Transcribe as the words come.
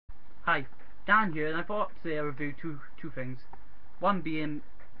Hi, Dan here, and I thought today I review two things. One being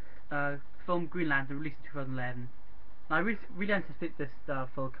film Green Lantern, released in 2011. And I really anticipate this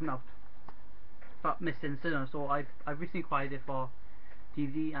film coming out, but missed it in cinema, so I recently acquired it for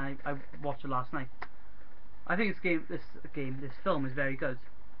DVD, and I watched it last night. I think this film is very good,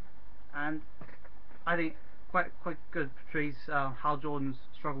 and I think quite good portrays Hal Jordan's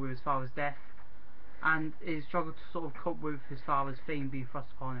struggle with his father's death, and his struggle to sort of cope with his father's fame being thrust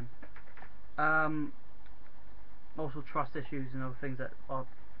upon him. Also trust issues and other things that are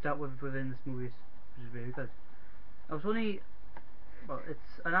dealt with within this movie, which is really good. It was only, well,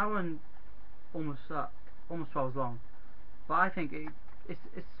 it's an hour and almost 2 hours long, but I think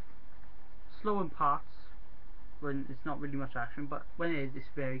it's slow in parts when it's not really much action, but when it is, it's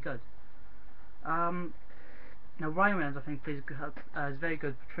very good. Now Ryan Reynolds, I think, plays a very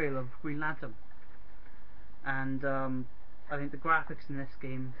good portrayal of Green Lantern, and I think the graphics in this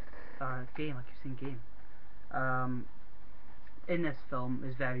game, I keep saying game, in this film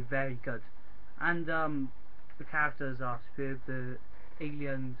is very good, and the characters are superb. The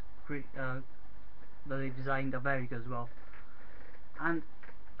aliens that they designed are very good as well, and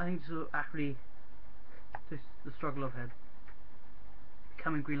I think so actually the struggle of him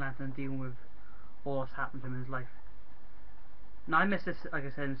becoming Green Lantern and dealing with all that's happened to him in his life. Now I missed this, like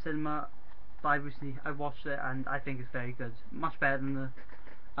I said, in cinema, but I watched it and I think it's very good, much better than the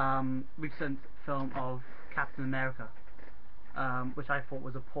recent film of Captain America, which I thought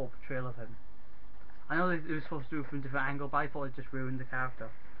was a poor portrayal of him. I know they were supposed to do it from a different angle, but I thought it just ruined the character.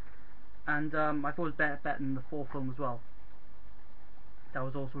 And I thought it was better than the fourth film as well. That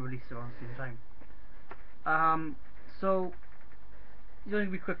was also released around the same time. So, it's going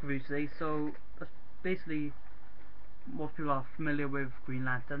to be a quick review today. So, basically, most people are familiar with Green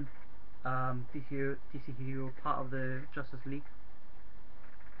Lantern, DC hero, part of the Justice League,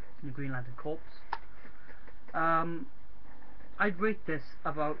 the Green Lantern Corps. I'd rate this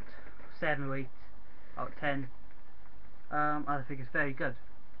about 7 or 8 out of 10. I think it's very good.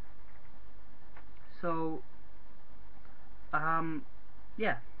 So,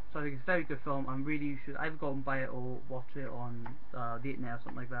 yeah. So I think it's a very good film, and really you should either go and buy it or watch it on the internet or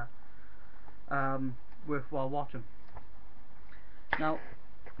something like that. Worthwhile watching. Now,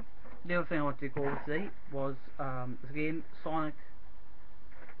 the other thing I wanted to go over today was this game, Sonic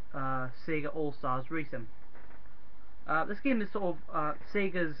Sega All Stars Racing. This game is sort of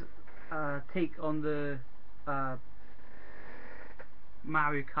Sega's take on the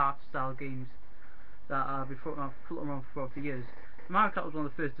Mario Kart style games that have been floating around for years. Mario Kart was one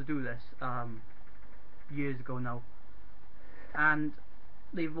of the first to do this years ago now, and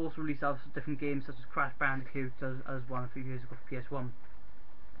they've also released other different games such as Crash Bandicoot as one a few years ago for PS1.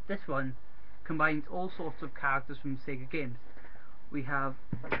 This one combines all sorts of characters from Sega games. We have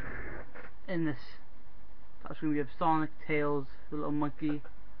in this touchscreen we have Sonic, Tails, the little monkey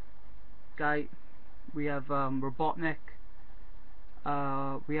guy. We have Robotnik.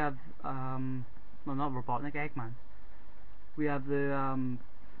 We have well, not Robotnik, Eggman. We have the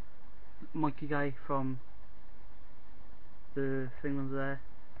monkey guy from the thing over there,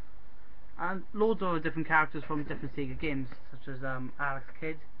 and loads of other different characters from different Sega games, such as Alex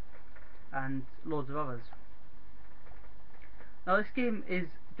Kidd and loads of others. Now this game is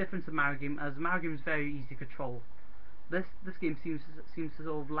different to Mario game, as Mario game is very easy to control. This game seems to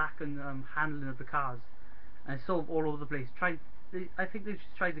sort of lack in handling of the cars, and it's sort of all over the place. I think they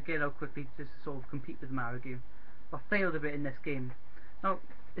just tried to get out quickly just to sort of compete with the Mario game, but failed a bit in this game. Now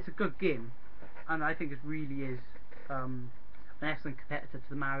it's a good game, and I think it really is an excellent competitor to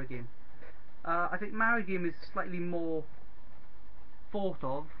the Mario game. I think Mario game is slightly more thought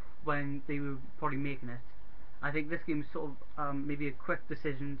of when they were probably making it. I think this game is sort of maybe a quick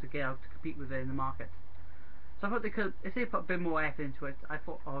decision to get out to compete with it in the market. So I thought they could, if they put a bit more effort into it, I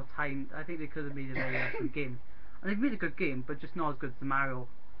think they could have made a very excellent game. And they've made a good game, but just not as good as the Mario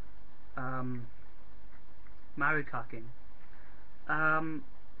Kart game.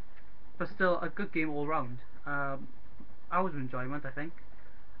 But still a good game all round. I was an enjoyment, I think.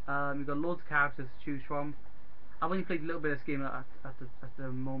 You've got loads of characters to choose from. I've only played a little bit of this game at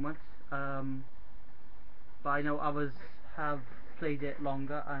the moment, but I know others have played it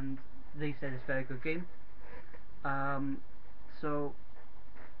longer and they said it's a very good game. So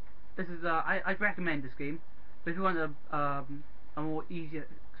this is I'd recommend this game, but if you want a more easier,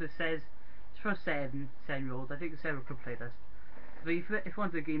 because it says it's for 7-year-olds, I think a 7 could play this. But if you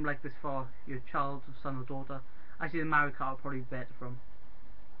want a game like this for your child, or son or daughter, actually the Mario Kart would probably be better for them.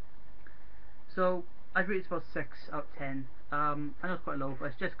 So I'd rate it about 6 out of 10. I know it's quite low, but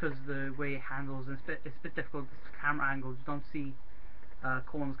it's just because the way it handles, and it's a bit difficult with the camera angles. You don't see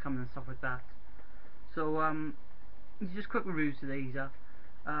corners coming and stuff like that. So just quick reviews today,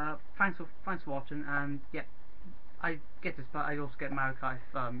 thanks for watching, and yeah, I get this, but I also get Mario Kart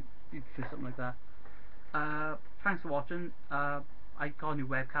if you something like that. Thanks for watching. I got a new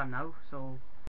webcam now, so